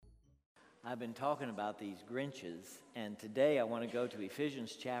I've been talking about these Grinches, and today I want to go to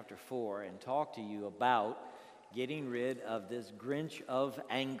Ephesians chapter 4 and talk to you about getting rid of this Grinch of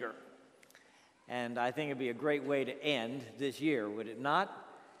anger. And I think it'd be a great way to end this year, would it not?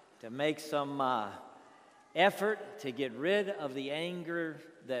 To make some effort to get rid of the anger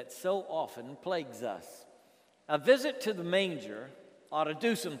that so often plagues us. A visit to the manger ought to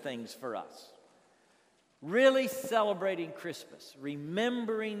do some things for us. Really celebrating Christmas,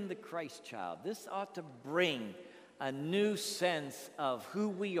 remembering the Christ child. This ought to bring a new sense of who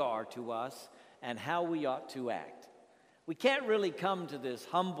we are to us and how we ought to act. We can't really come to this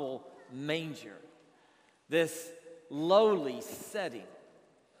humble manger, this lowly setting,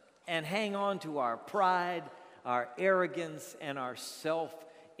 and hang on to our pride, our arrogance, and our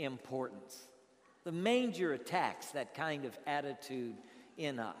self-importance. The manger attacks that kind of attitude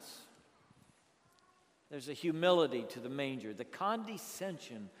in us. There's a humility to the manger, the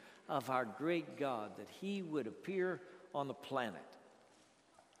condescension of our great God, that he would appear on the planet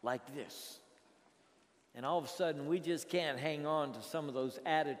like this. And all of a sudden, we just can't hang on to some of those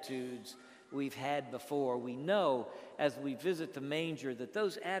attitudes we've had before. We know as we visit the manger that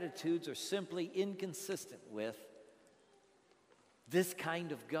those attitudes are simply inconsistent with this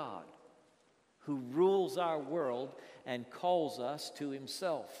kind of God who rules our world and calls us to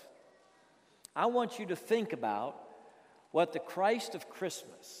himself. I want you to think about what the Christ of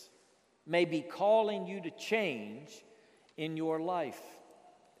Christmas may be calling you to change in your life.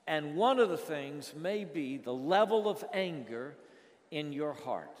 And one of the things may be the level of anger in your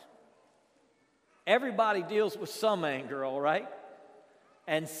heart. Everybody deals with some anger, all right?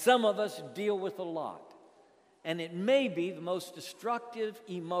 And some of us deal with a lot. And it may be the most destructive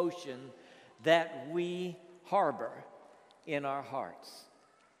emotion that we harbor in our hearts.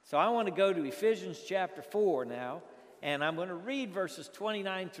 So I want to go to Ephesians chapter 4 now, and I'm going to read verses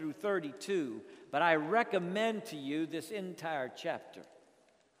 29 through 32, but I recommend to you this entire chapter.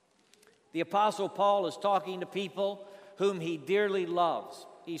 The Apostle Paul is talking to people whom he dearly loves.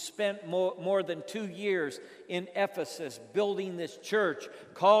 He spent more than 2 years in Ephesus building this church,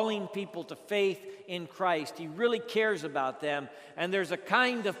 calling people to faith in Christ. He really cares about them, and there's a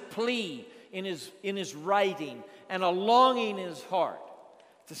kind of plea in his writing and a longing in his heart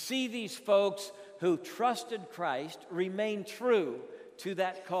to see these folks who trusted Christ remain true to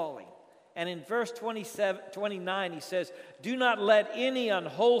that calling. And in verse 29, he says, "Do not let any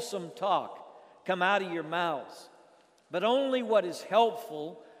unwholesome talk come out of your mouths, but only what is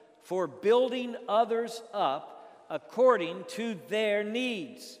helpful for building others up according to their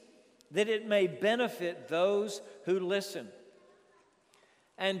needs, that it may benefit those who listen.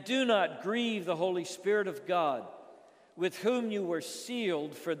 And do not grieve the Holy Spirit of God, with whom you were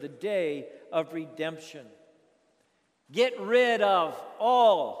sealed for the day of redemption. Get rid of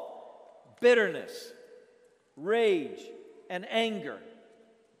all bitterness, rage, and anger,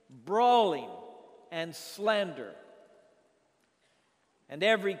 brawling and slander, and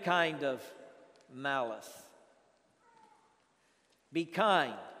every kind of malice. Be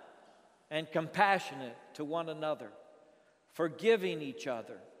kind and compassionate to one another, forgiving each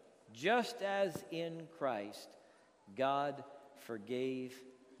other, just as in Christ God forgave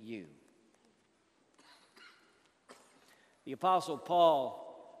you." The Apostle Paul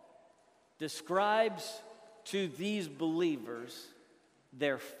describes to these believers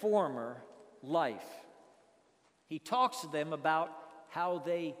their former life. He talks to them about how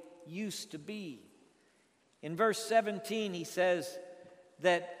they used to be. In verse 17, he says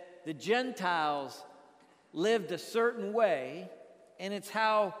that the Gentiles lived a certain way, and it's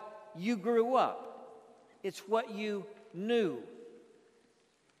how you grew up. It's what you knew.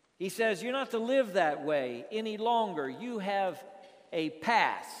 He says you're not to live that way any longer. You have a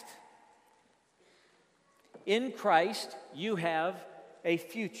past. In Christ, you have a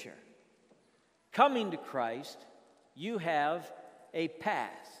future. Coming to Christ, you have a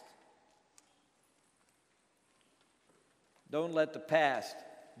past. Don't let the past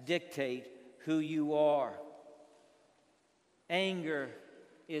dictate who you are. Anger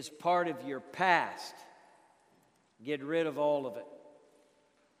is part of your past. Get rid of all of it.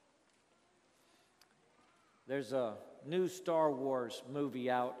 There's a new Star Wars movie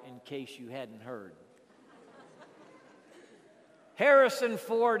out, in case you hadn't heard. Harrison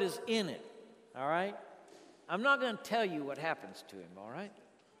Ford is in it, all right? I'm not going to tell you what happens to him, all right?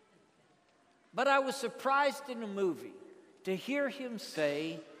 But I was surprised in the movie to hear him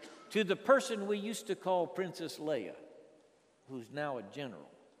say to the person we used to call Princess Leia, who's now a general,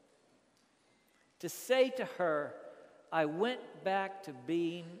 to say to her, "I went back to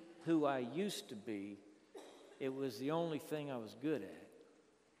being who I used to be. It was the only thing I was good at."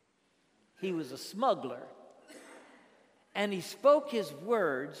 He was a smuggler. And he spoke his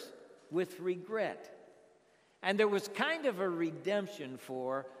words with regret. And there was kind of a redemption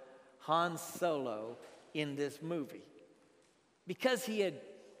for Han Solo in this movie, because he had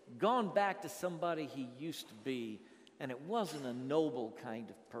gone back to somebody he used to be, and it wasn't a noble kind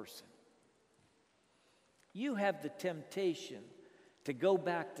of person. You have the temptation to go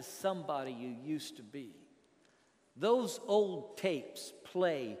back to somebody you used to be. Those old tapes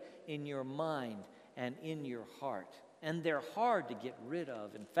play in your mind and in your heart, and they're hard to get rid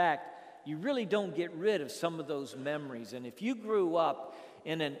of. In fact, you really don't get rid of some of those memories. And if you grew up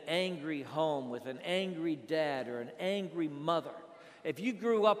in an angry home with an angry dad or an angry mother, if you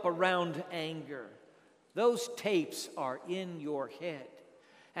grew up around anger, those tapes are in your head.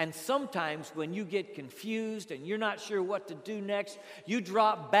 And sometimes when you get confused and you're not sure what to do next, you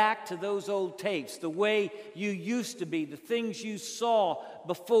drop back to those old tapes, the way you used to be, the things you saw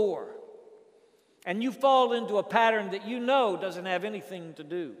before. And you fall into a pattern that you know doesn't have anything to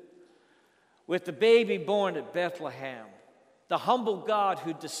do with the baby born at Bethlehem, the humble God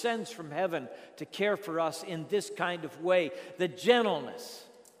who descends from heaven to care for us in this kind of way, the gentleness,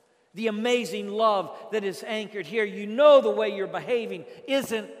 the amazing love that is anchored here. You know the way you're behaving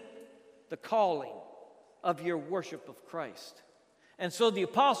isn't the calling of your worship of Christ. And so the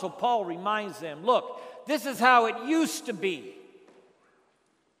Apostle Paul reminds them, look, this is how it used to be.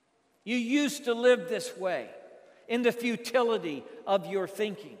 You used to live this way in the futility of your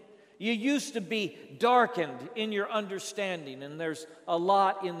thinking. You used to be darkened in your understanding, and there's a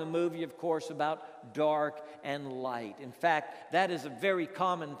lot in the movie, of course, about dark and light. In fact, that is a very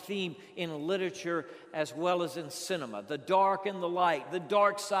common theme in literature as well as in cinema. The dark and the light, the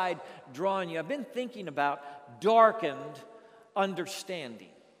dark side drawing you. I've been thinking about darkened understanding.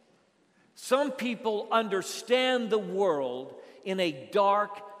 Some people understand the world in a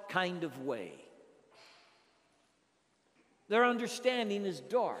dark kind of way. Their understanding is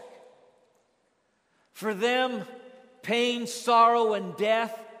dark. For them, pain, sorrow, and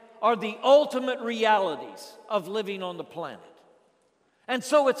death are the ultimate realities of living on the planet. And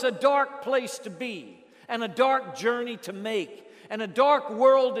so it's a dark place to be, and a dark journey to make, and a dark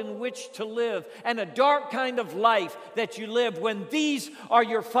world in which to live, and a dark kind of life that you live when these are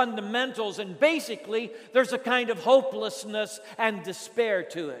your fundamentals. And basically, there's a kind of hopelessness and despair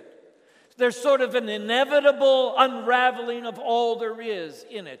to it. There's sort of an inevitable unraveling of all there is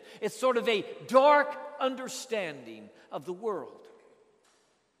in it. It's sort of a dark understanding of the world.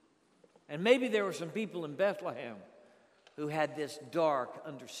 And maybe there were some people in Bethlehem who had this dark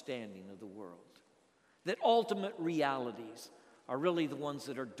understanding of the world, that ultimate realities are really the ones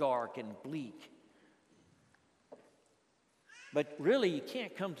that are dark and bleak. But really, you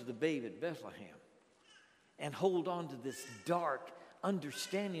can't come to the babe at Bethlehem and hold on to this dark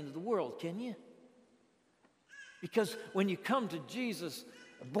understanding of the world, can you? Because when you come to Jesus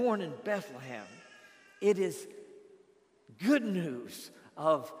born in Bethlehem, it is good news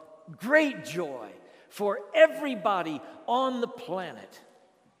of great joy for everybody on the planet.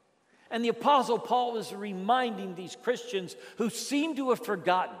 And the Apostle Paul is reminding these Christians who seem to have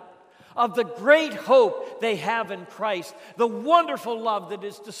forgotten of the great hope they have in Christ, the wonderful love that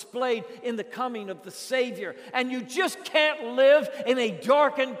is displayed in the coming of the Savior. And you just can't live in a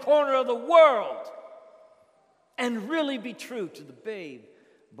darkened corner of the world and really be true to the babe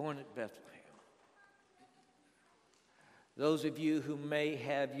born at Bethlehem. Those of you who may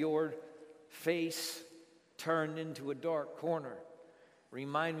have your face turned into a dark corner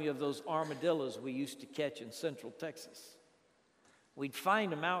remind me of those armadillos we used to catch in Central Texas. We'd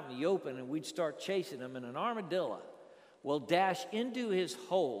find them out in the open and we'd start chasing them, and an armadillo will dash into his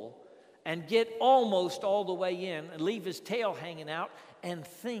hole and get almost all the way in and leave his tail hanging out and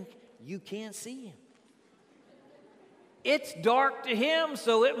think you can't see him. It's dark to him,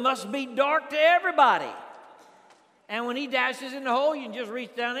 so it must be dark to everybody. And when he dashes in the hole, you can just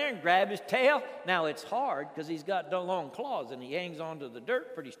reach down there and grab his tail. Now, it's hard because he's got long claws and he hangs onto the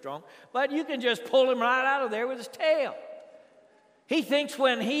dirt pretty strong, but you can just pull him right out of there with his tail. He thinks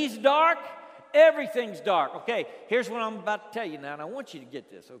when he's dark, everything's dark. Okay, here's what I'm about to tell you now, and I want you to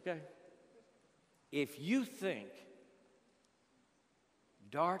get this, okay? If you think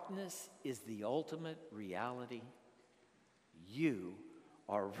darkness is the ultimate reality, you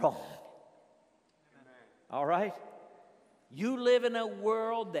are wrong. All right? You live in a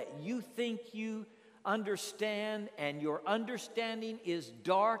world that you think you understand, and your understanding is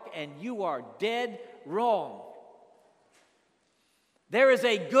dark, and you are dead wrong. There is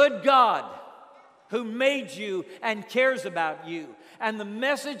a good God who made you and cares about you. And the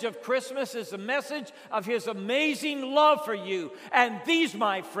message of Christmas is the message of His amazing love for you. And these,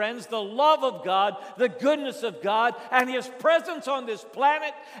 my friends, the love of God, the goodness of God, and His presence on this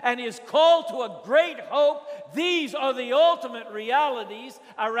planet, and His call to a great hope, these are the ultimate realities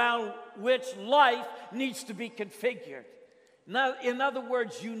around which life needs to be configured. Now, in other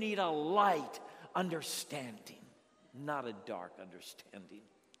words, you need a light understanding, not a dark understanding.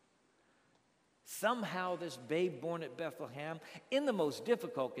 Somehow this babe born at Bethlehem, in the most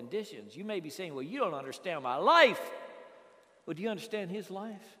difficult conditions, you may be saying, well, you don't understand my life. Well, do you understand His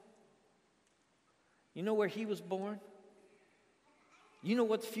life? You know where He was born? You know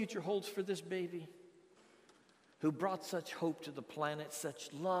what the future holds for this baby? Who brought such hope to the planet,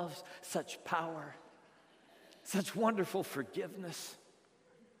 such love, such power, such wonderful forgiveness.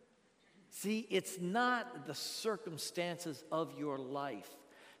 See, it's not the circumstances of your life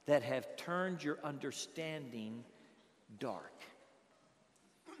that have turned your understanding dark.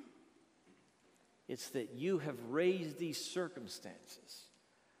 It's that you have raised these circumstances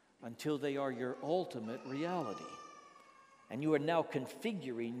until they are your ultimate reality. And you are now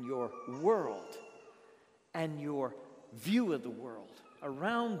configuring your world and your view of the world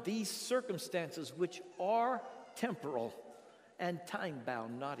around these circumstances, which are temporal and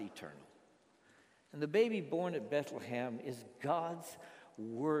time-bound, not eternal. And the baby born at Bethlehem is God's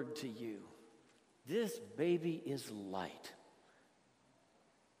word to you. This baby is light.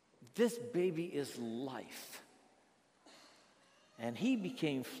 This baby is life. And He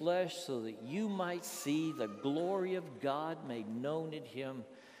became flesh so that you might see the glory of God made known in Him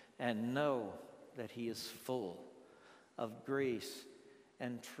and know that He is full of grace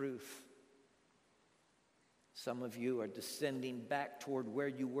and truth. Some of you are descending back toward where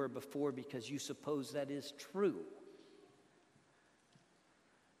you were before because you suppose that is true.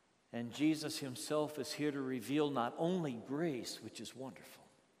 And Jesus Himself is here to reveal not only grace, which is wonderful,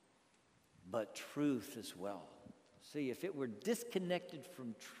 but truth as well. See, if it were disconnected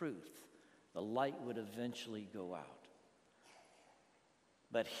from truth, the light would eventually go out.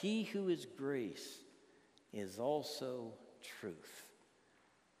 But He who is grace is also truth.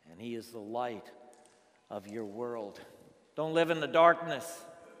 And He is the light of your world. Don't live in the darkness.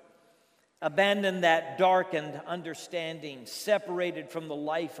 Abandon that darkened understanding, separated from the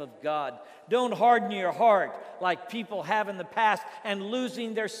life of God. Don't harden your heart like people have in the past and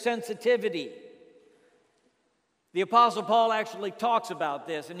losing their sensitivity. The Apostle Paul actually talks about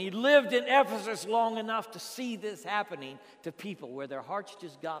this, and he lived in Ephesus long enough to see this happening to people where their hearts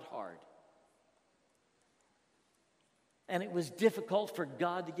just got hard. And it was difficult for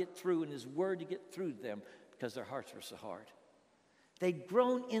God to get through and His Word to get through to them because their hearts were so hard. They'd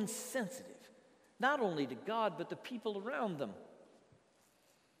grown insensitive, not only to God, but the people around them.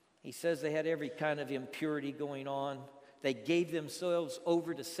 He says they had every kind of impurity going on. They gave themselves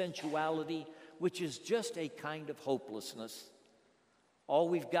over to sensuality, which is just a kind of hopelessness. All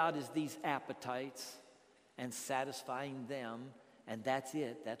we've got is these appetites and satisfying them, and that's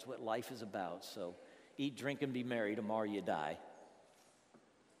it. That's what life is about. So eat, drink, and be merry. Tomorrow you die.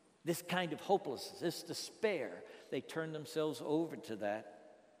 This kind of hopelessness, this despair, they turn themselves over to that,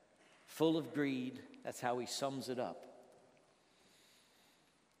 full of greed. That's how he sums it up.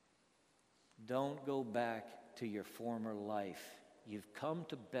 Don't go back to your former life. You've come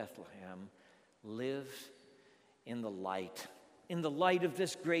to Bethlehem. Live in the light of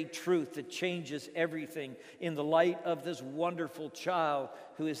this great truth that changes everything, in the light of this wonderful child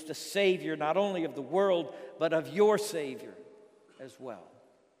who is the Savior, not only of the world, but of your Savior as well.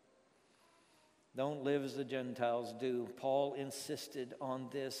 Don't live as the Gentiles do. Paul insisted on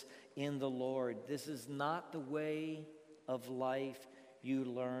this in the Lord. This is not the way of life you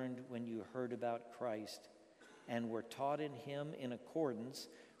learned when you heard about Christ and were taught in Him in accordance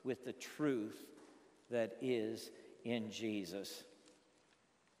with the truth that is in Jesus.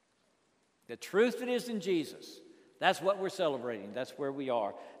 The truth that is in Jesus. That's what we're celebrating. That's where we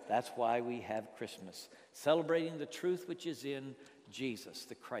are. That's why we have Christmas. Celebrating the truth which is in Jesus,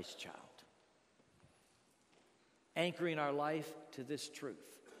 the Christ child. Anchoring our life to this truth.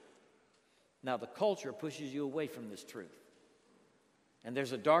 Now, the culture pushes you away from this truth. And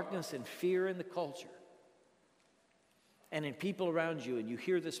there's a darkness and fear in the culture and in people around you, and you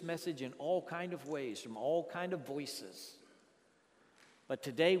hear this message in all kind of ways, from all kind of voices. But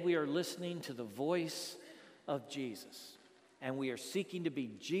today we are listening to the voice of Jesus, and we are seeking to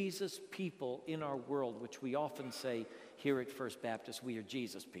be Jesus people in our world, which we often say here at First Baptist, we are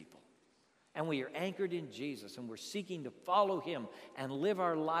Jesus people. And we are anchored in Jesus, and we're seeking to follow Him and live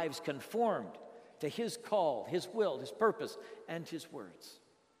our lives conformed to His call, His will, His purpose, and His words.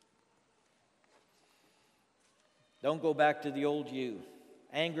 Don't go back to the old you.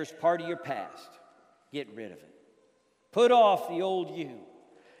 Anger's part of your past. Get rid of it. Put off the old you.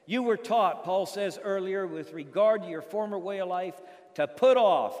 You were taught, Paul says earlier, with regard to your former way of life, to put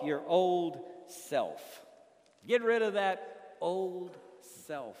off your old self. Get rid of that old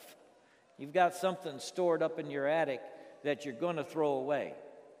self. You've got something stored up in your attic that you're going to throw away,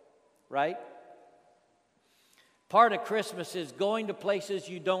 right? Part of Christmas is going to places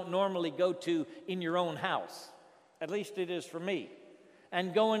you don't normally go to in your own house. At least it is for me.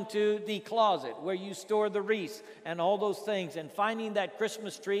 And going to the closet where you store the wreaths and all those things, and finding that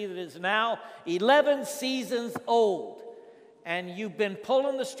Christmas tree that is now 11 seasons old. And you've been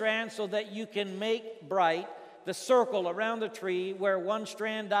pulling the strand so that you can make bright the circle around the tree where one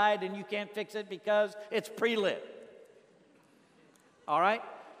strand died and you can't fix it because it's pre-lit. All right?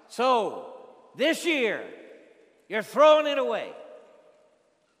 So, this year, you're throwing it away.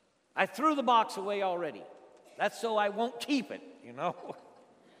 I threw the box away already. That's so I won't keep it, you know.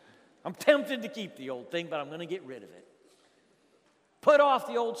 I'm tempted to keep the old thing, but I'm going to get rid of it. Put off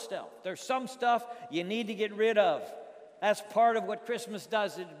the old stuff. There's some stuff you need to get rid of. That's part of what Christmas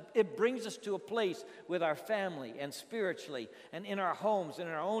does. It brings us to a place with our family and spiritually and in our homes and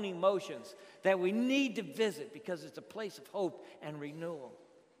in our own emotions that we need to visit because it's a place of hope and renewal.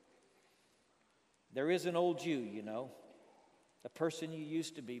 There is an old you, you know, the person you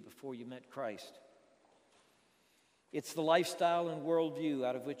used to be before you met Christ. It's the lifestyle and worldview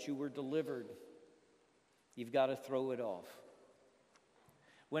out of which you were delivered. You've got to throw it off.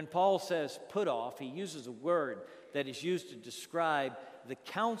 When Paul says put off, he uses a word that is used to describe the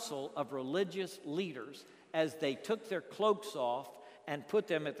council of religious leaders as they took their cloaks off and put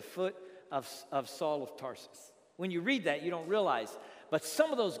them at the foot of Saul of Tarsus. When you read that, you don't realize, but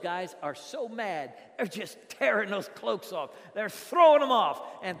some of those guys are so mad, they're just tearing those cloaks off. They're throwing them off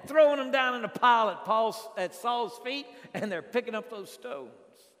and throwing them down in a pile at Saul's feet, and they're picking up those stones.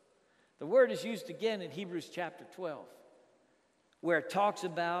 The word is used again in Hebrews chapter 12, where it talks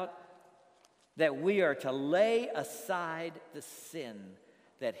about that we are to lay aside the sin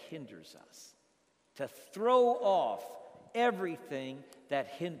that hinders us, to throw off everything that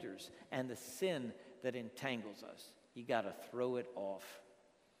hinders and the sin that entangles us. You got to throw it off.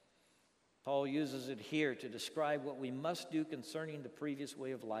 Paul uses it here to describe what we must do concerning the previous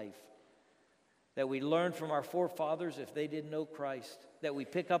way of life that we learned from our forefathers if they didn't know Christ, that we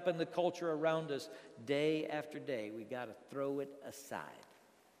pick up in the culture around us day after day. We got to throw it aside.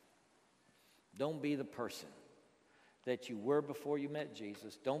 Don't be the person that you were before you met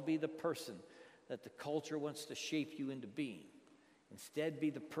Jesus. Don't be the person that the culture wants to shape you into being. Instead, be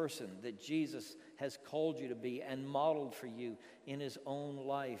the person that Jesus has called you to be and modeled for you in his own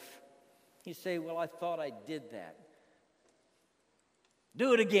life. You say, well, I thought I did that.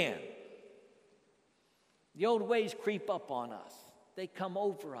 Do it again. The old ways creep up on us. They come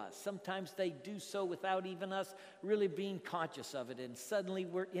over us. Sometimes they do so without even us really being conscious of it. And suddenly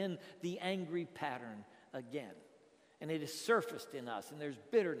we're in the angry pattern again. And it is surfaced in us. And there's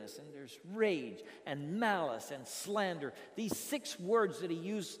bitterness and there's rage and malice and slander. These 6 words that he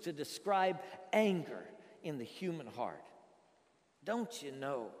used to describe anger in the human heart. Don't you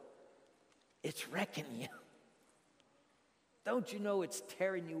know it's wrecking you? Don't you know it's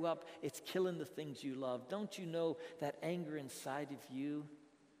tearing you up? It's killing the things you love. Don't you know that anger inside of you?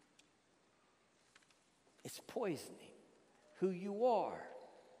 It's poisoning who you are.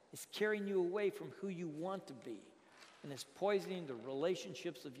 It's carrying you away from who you want to be. And it's poisoning the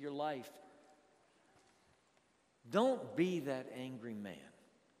relationships of your life. Don't be that angry man.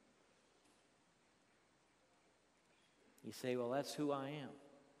 You say, well, that's who I am.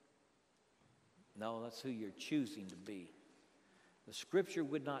 No, that's who you're choosing to be. The scripture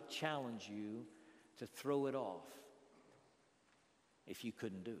would not challenge you to throw it off if you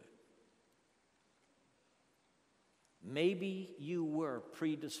couldn't do it. Maybe you were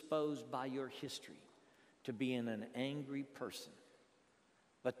predisposed by your history to being an angry person.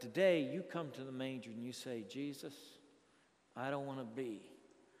 But today you come to the manger and you say, Jesus, I don't want to be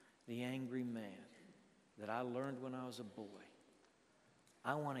the angry man that I learned when I was a boy.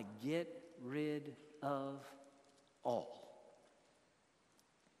 I want to get rid of all.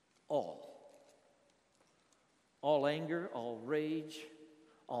 All anger, all rage,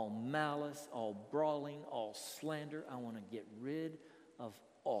 all malice, all brawling, all slander. I want to get rid of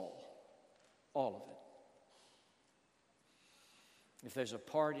all of it. If there's a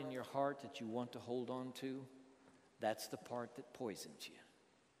part in your heart that you want to hold on to, that's the part that poisons you.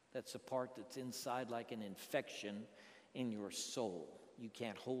 That's the part that's inside like an infection in your soul. You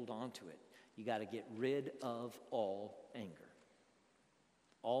can't hold on to it. You got to get rid of all anger,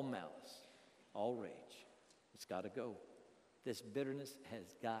 all malice, all rage. It's got to go. This bitterness has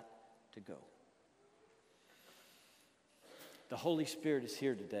got to go. The Holy Spirit is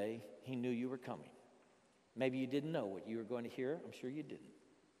here today. He knew you were coming. Maybe you didn't know what you were going to hear. I'm sure you didn't.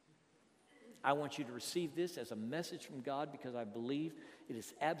 I want you to receive this as a message from God because I believe it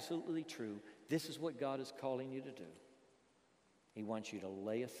is absolutely true. This is what God is calling you to do. He wants you to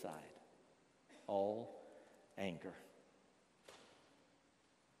lay aside all anger.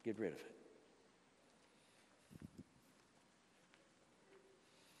 Get rid of it.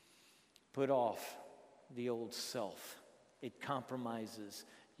 Put off the old self. It compromises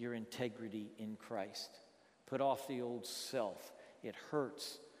your integrity in Christ. Put off the old self. It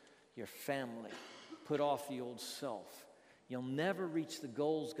hurts your family. Put off the old self. You'll never reach the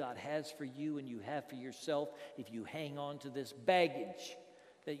goals God has for you and you have for yourself if you hang on to this baggage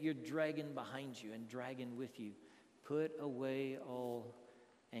that you're dragging behind you and dragging with you. Put away all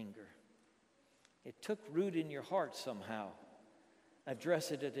anger. It took root in your heart somehow. Address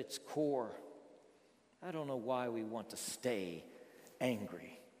it at its core. I don't know why we want to stay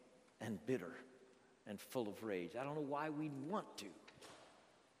angry and bitter and full of rage. I don't know why we want to.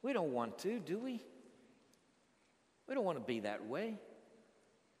 We don't want to, do we? We don't want to be that way.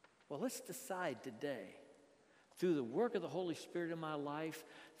 Well, let's decide today, through the work of the Holy Spirit in my life,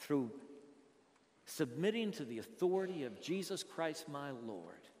 through submitting to the authority of Jesus Christ my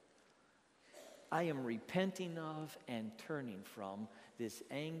Lord, I am repenting of and turning from this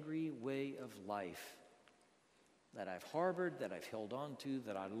angry way of life that I've harbored, that I've held on to,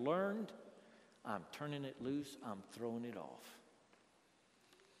 that I learned. I'm turning it loose. I'm throwing it off.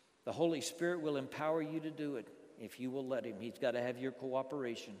 The Holy Spirit will empower you to do it if you will let Him. He's got to have your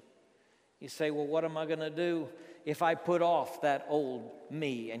cooperation. You say, well, what am I going to do if I put off that old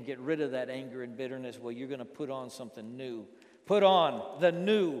me and get rid of that anger and bitterness? Well, you're going to put on something new. Put on the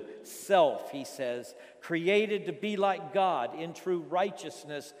new self, he says, created to be like God in true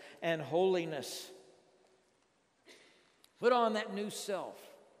righteousness and holiness. Put on that new self.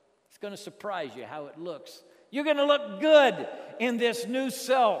 It's going to surprise you how it looks. You're going to look good in this new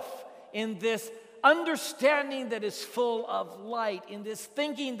self, in this understanding that is full of light, in this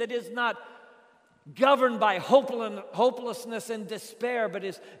thinking that is not governed by hopelessness and despair, but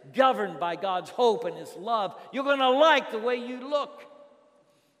is governed by God's hope and His love. You're going to like the way you look.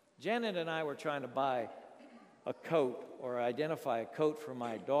 Janet and I were trying to buy a coat or identify a coat for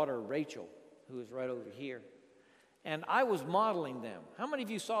my daughter Rachel, who is right over here. And I was modeling them. How many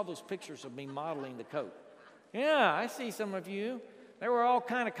of you saw those pictures of me modeling the coat? Yeah, I see some of you. There were all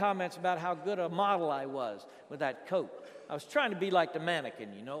kind of comments about how good a model I was with that coat. I was trying to be like the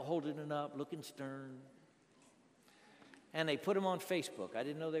mannequin, you know, holding it up, looking stern. And they put them on Facebook. I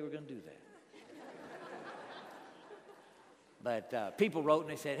didn't know they were going to do that. But people wrote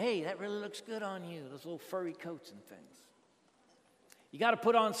and they said, hey, that really looks good on you, those little furry coats and things. You got to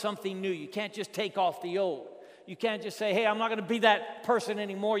put on something new. You can't just take off the old. You can't just say, hey, I'm not going to be that person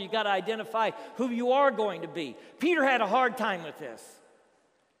anymore. You got to identify who you are going to be. Peter had a hard time with this.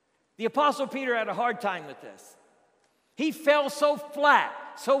 The Apostle Peter had a hard time with this. He fell so flat,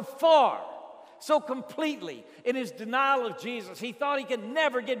 so far, so completely in his denial of Jesus. He thought he could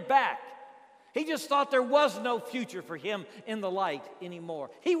never get back. He just thought there was no future for him in the light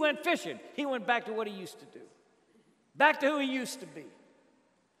anymore. He went fishing. He went back to what he used to do, back to who he used to be.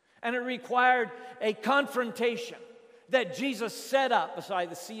 And it required a confrontation that Jesus set up beside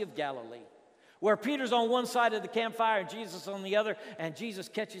the Sea of Galilee, where Peter's on one side of the campfire and Jesus on the other, and Jesus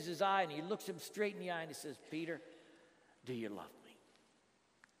catches his eye and he looks him straight in the eye and he says, Peter, do you love me?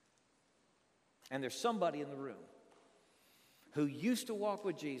 And there's somebody in the room who used to walk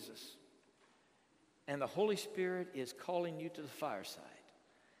with Jesus, and the Holy Spirit is calling you to the fireside,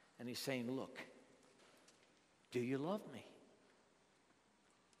 and He's saying, look, do you love me?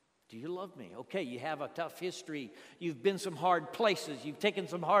 Do you love me? Okay, you have a tough history. You've been some hard places. You've taken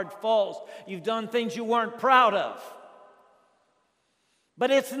some hard falls. You've done things you weren't proud of.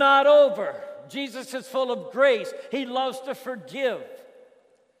 But it's not over. Jesus is full of grace. He loves to forgive.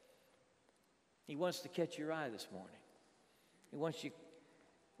 He wants to catch your eye this morning. He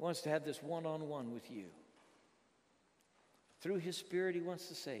wants to have this one-on-one with you. Through His Spirit, He wants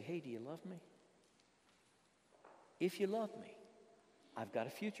to say, hey, do you love me? If you love me, I've got a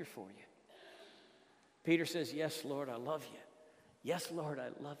future for you. Peter says, yes, Lord, I love you. Yes, Lord, I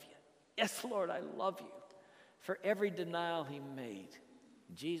love you. Yes, Lord, I love you. For every denial he made,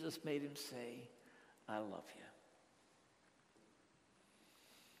 Jesus made him say, I love you.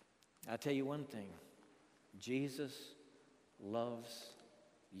 I'll tell you one thing. Jesus loves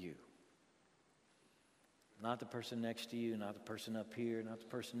you. Not the person next to you, not the person up here, not the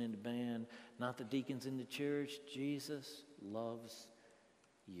person in the band, not the deacons in the church. Jesus loves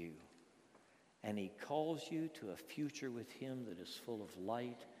you. And he calls you to a future with him that is full of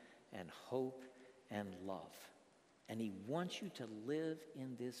light and hope and love. And he wants you to live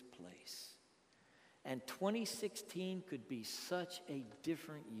in this place. And 2016 could be such a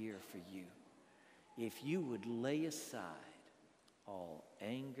different year for you if you would lay aside all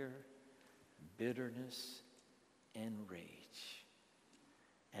anger, bitterness, and rage,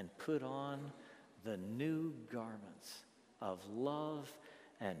 and put on the new garments of love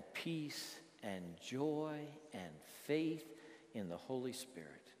and peace and joy and faith in the Holy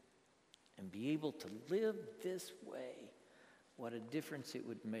Spirit, and be able to live this way. What a difference it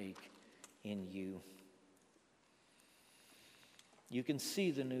would make in you. You can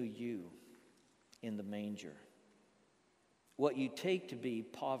see the new you in the manger. What you take to be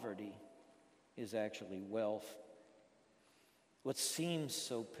poverty is actually wealth. What seems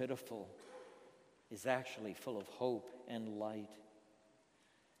so pitiful is actually full of hope and light.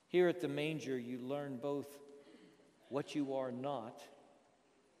 Here at the manger, you learn both what you are not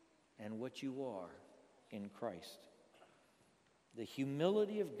and what you are in Christ. The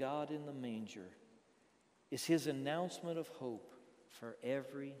humility of God in the manger is his announcement of hope for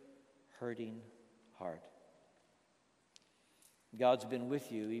every hurting heart. God's been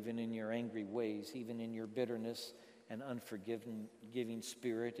with you even in your angry ways, even in your bitterness and unforgiving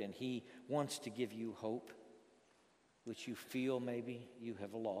spirit, and he wants to give you hope, which you feel maybe you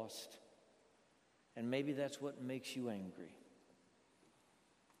have lost. And maybe that's what makes you angry.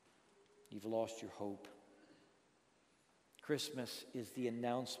 You've lost your hope. Christmas is the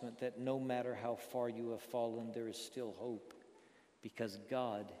announcement that no matter how far you have fallen, there is still hope, because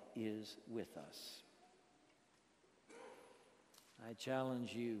God is with us. I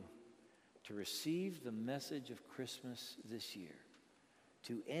challenge you to receive the message of Christmas this year,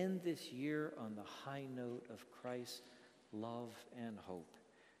 to end this year on the high note of Christ's love and hope,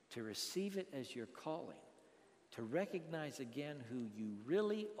 to receive it as your calling, to recognize again who you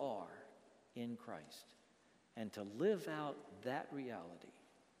really are in Christ, and to live out that reality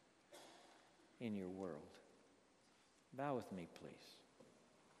in your world. Bow with me, please.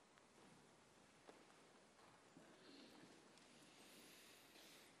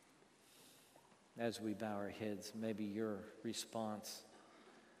 As we bow our heads, maybe your response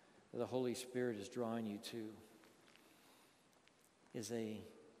that the Holy Spirit is drawing you to is a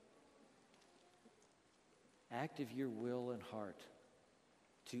act of your will and heart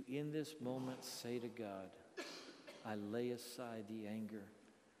to, in this moment, say to God, I lay aside the anger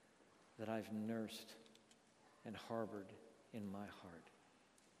that I've nursed and harbored in my heart.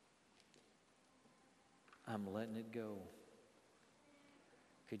 I'm letting it go.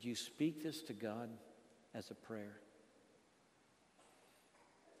 Could you speak this to God as a prayer?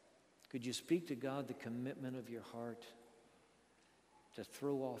 Could you speak to God the commitment of your heart to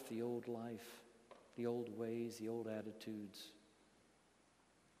throw off the old life, the old ways, the old attitudes,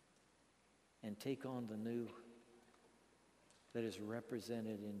 and take on the new that is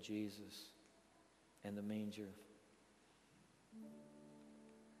represented in Jesus and the manger?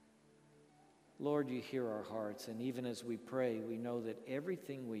 Lord, you hear our hearts, and even as we pray, we know that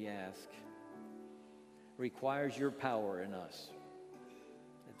everything we ask requires your power in us.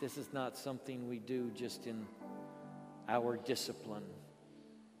 That this is not something we do just in our discipline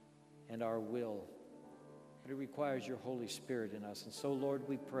and our will, but it requires your Holy Spirit in us. And so, Lord,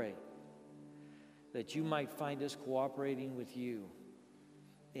 we pray that you might find us cooperating with you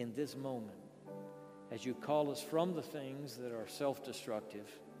in this moment as you call us from the things that are self-destructive,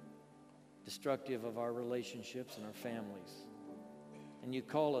 destructive of our relationships and our families. And you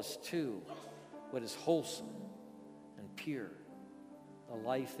call us to what is wholesome and pure, a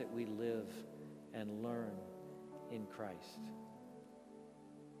life that we live and learn in Christ.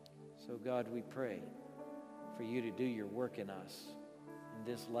 So God, we pray for you to do your work in us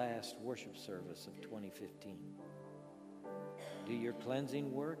in this last worship service of 2015. Do your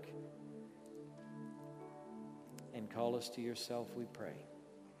cleansing work and call us to yourself, we pray.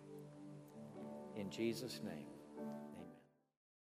 In Jesus' name.